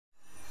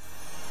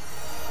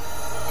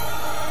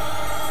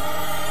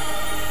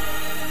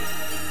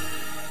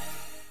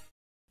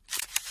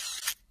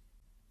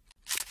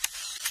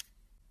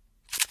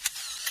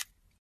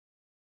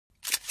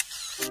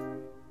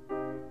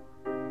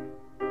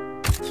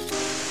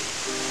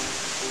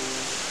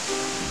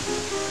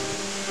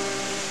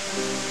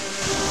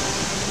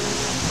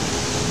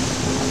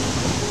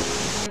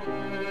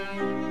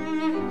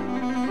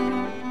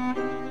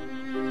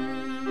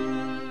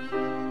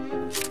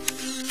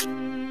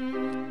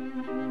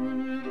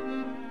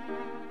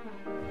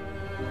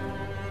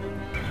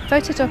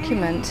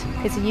Fotodocument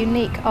is a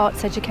unique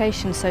arts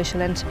education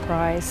social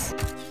enterprise.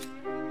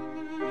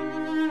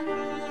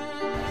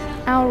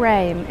 Our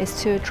aim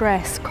is to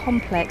address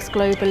complex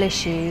global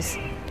issues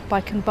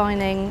by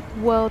combining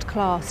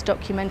world-class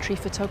documentary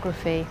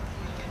photography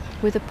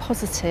with a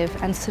positive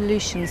and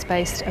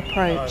solutions-based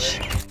approach.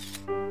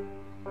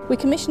 We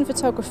commission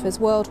photographers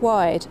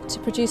worldwide to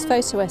produce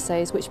photo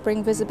essays which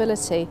bring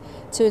visibility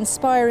to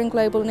inspiring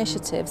global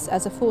initiatives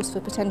as a force for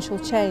potential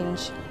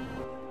change.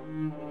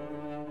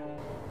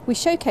 We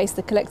showcase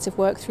the collective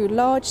work through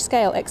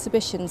large-scale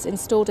exhibitions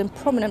installed in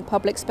prominent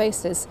public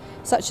spaces,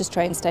 such as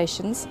train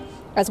stations,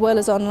 as well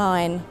as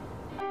online.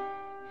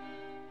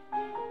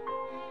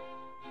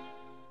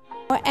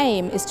 Our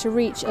aim is to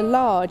reach a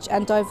large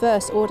and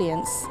diverse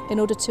audience in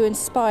order to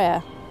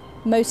inspire,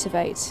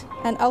 motivate,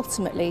 and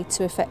ultimately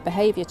to effect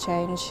behaviour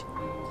change.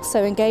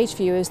 So engage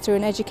viewers through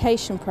an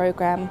education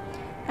programme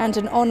and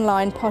an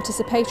online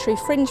participatory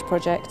fringe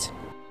project.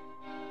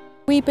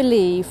 We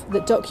believe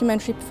that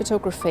documentary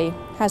photography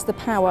has the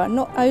power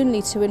not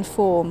only to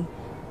inform,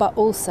 but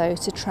also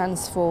to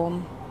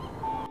transform.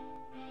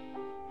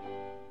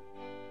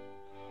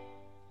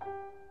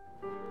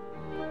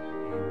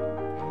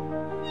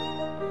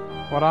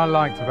 What I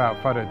liked about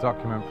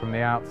Fotodocument from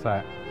the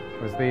outset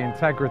was the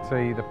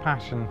integrity, the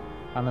passion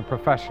and the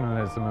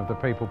professionalism of the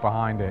people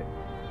behind it.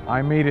 I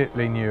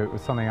immediately knew it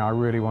was something I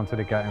really wanted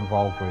to get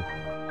involved with.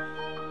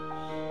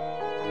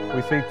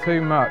 We see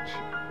too much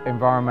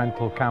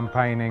environmental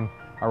campaigning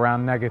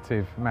around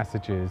negative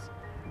messages,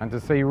 and to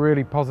see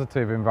really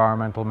positive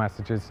environmental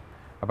messages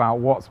about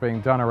what's being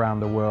done around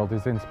the world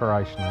is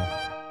inspirational.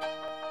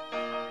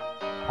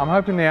 I'm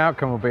hoping the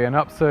outcome will be an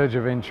upsurge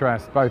of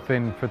interest both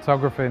in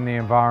photography and the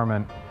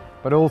environment,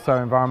 but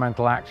also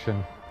environmental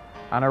action,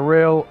 and a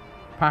real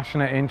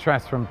passionate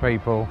interest from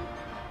people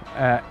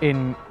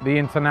in the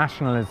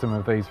internationalism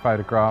of these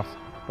photographs,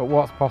 but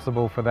what's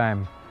possible for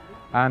them.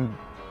 And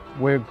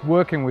we're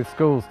working with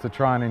schools to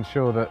try and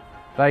ensure that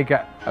they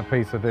get a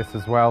piece of this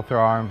as well through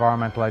our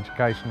environmental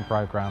education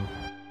programme.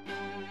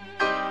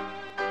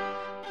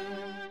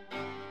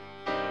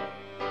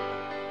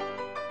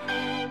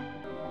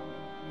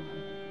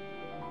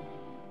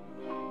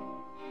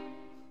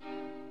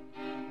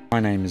 My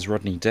name is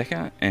Rodney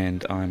Dekker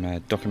and I'm a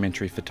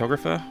documentary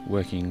photographer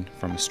working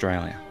from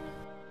Australia.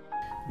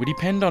 We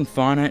depend on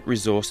finite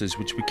resources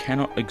which we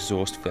cannot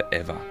exhaust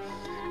forever,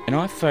 and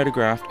I've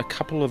photographed a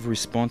couple of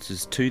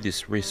responses to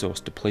this resource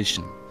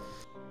depletion.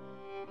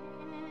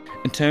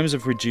 In terms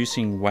of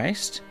reducing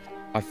waste,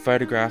 I've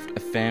photographed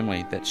a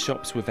family that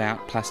shops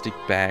without plastic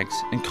bags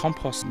and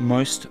composts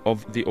most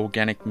of the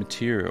organic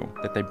material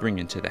that they bring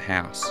into the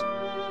house.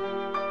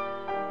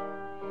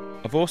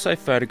 I've also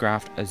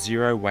photographed a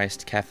zero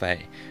waste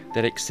cafe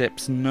that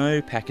accepts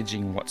no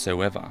packaging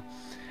whatsoever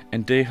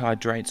and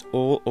dehydrates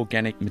all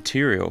organic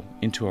material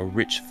into a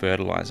rich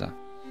fertiliser.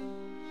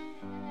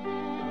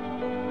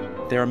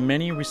 There are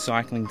many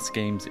recycling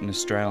schemes in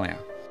Australia.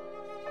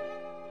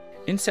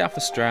 In South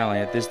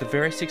Australia, there's the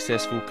very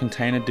successful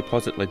container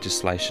deposit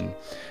legislation,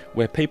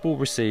 where people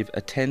receive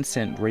a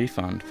 10-cent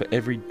refund for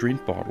every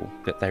drink bottle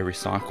that they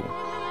recycle.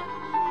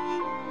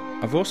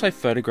 I've also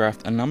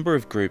photographed a number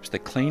of groups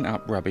that clean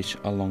up rubbish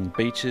along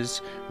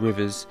beaches,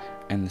 rivers,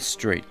 and the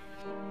street.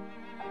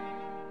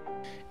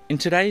 In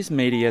today's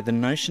media, the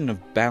notion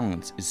of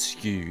balance is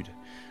skewed,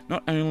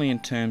 not only in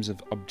terms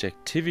of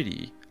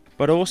objectivity,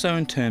 but also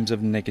in terms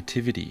of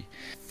negativity,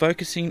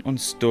 focusing on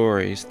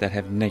stories that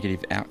have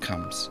negative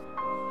outcomes.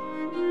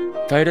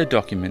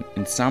 Fotodocument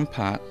in some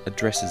part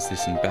addresses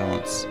this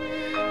imbalance,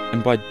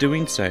 and by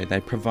doing so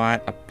they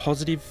provide a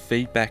positive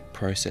feedback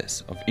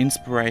process of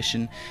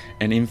inspiration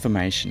and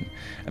information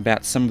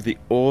about some of the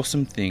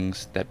awesome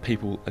things that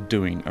people are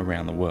doing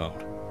around the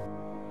world.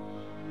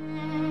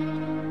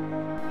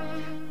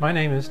 My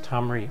name is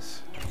Tom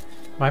Reese.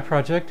 My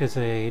project is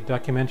a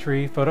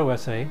documentary photo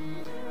essay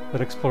that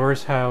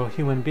explores how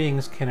human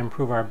beings can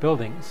improve our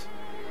buildings,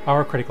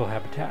 our critical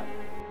habitat.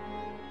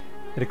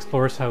 It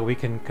explores how we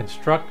can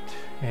construct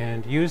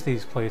and use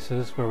these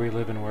places where we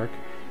live and work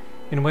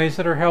in ways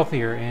that are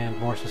healthier and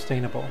more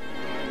sustainable.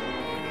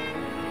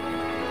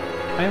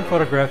 I am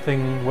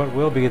photographing what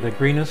will be the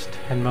greenest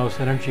and most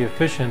energy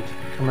efficient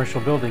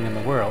commercial building in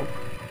the world.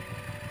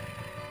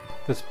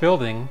 This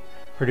building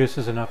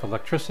produces enough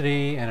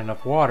electricity and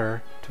enough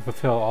water to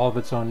fulfill all of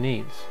its own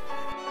needs.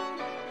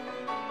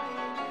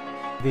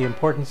 The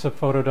importance of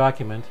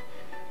Fotodocument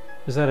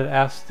is that it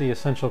asks the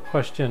essential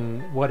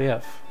question, what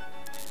if?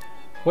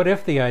 What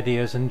if the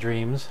ideas and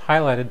dreams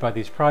highlighted by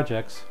these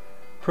projects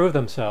prove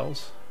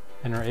themselves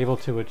and are able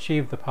to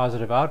achieve the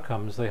positive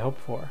outcomes they hope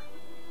for?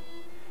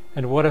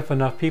 And what if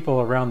enough people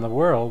around the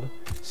world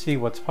see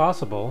what's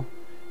possible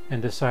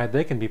and decide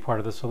they can be part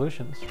of the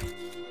solutions?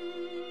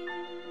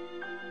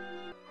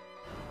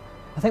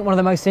 I think one of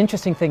the most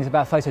interesting things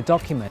about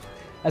Fotodocument,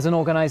 as an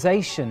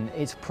organisation,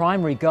 its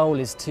primary goal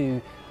is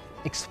to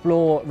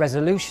explore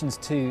resolutions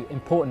to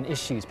important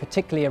issues,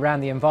 particularly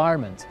around the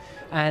environment,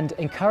 and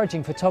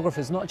encouraging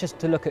photographers not just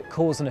to look at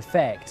cause and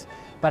effect,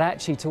 but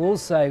actually to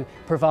also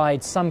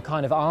provide some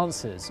kind of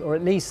answers, or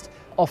at least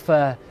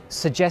offer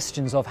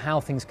suggestions of how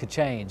things could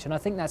change. And I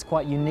think that's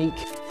quite unique.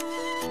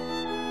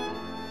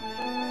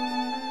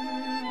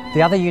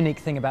 The other unique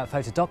thing about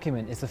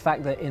Fotodocument is the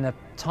fact that in a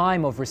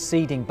time of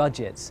receding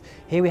budgets,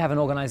 here we have an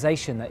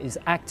organisation that is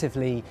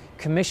actively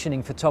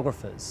commissioning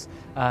photographers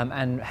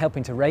and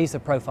helping to raise the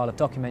profile of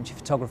documentary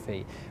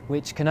photography,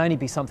 which can only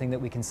be something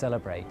that we can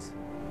celebrate.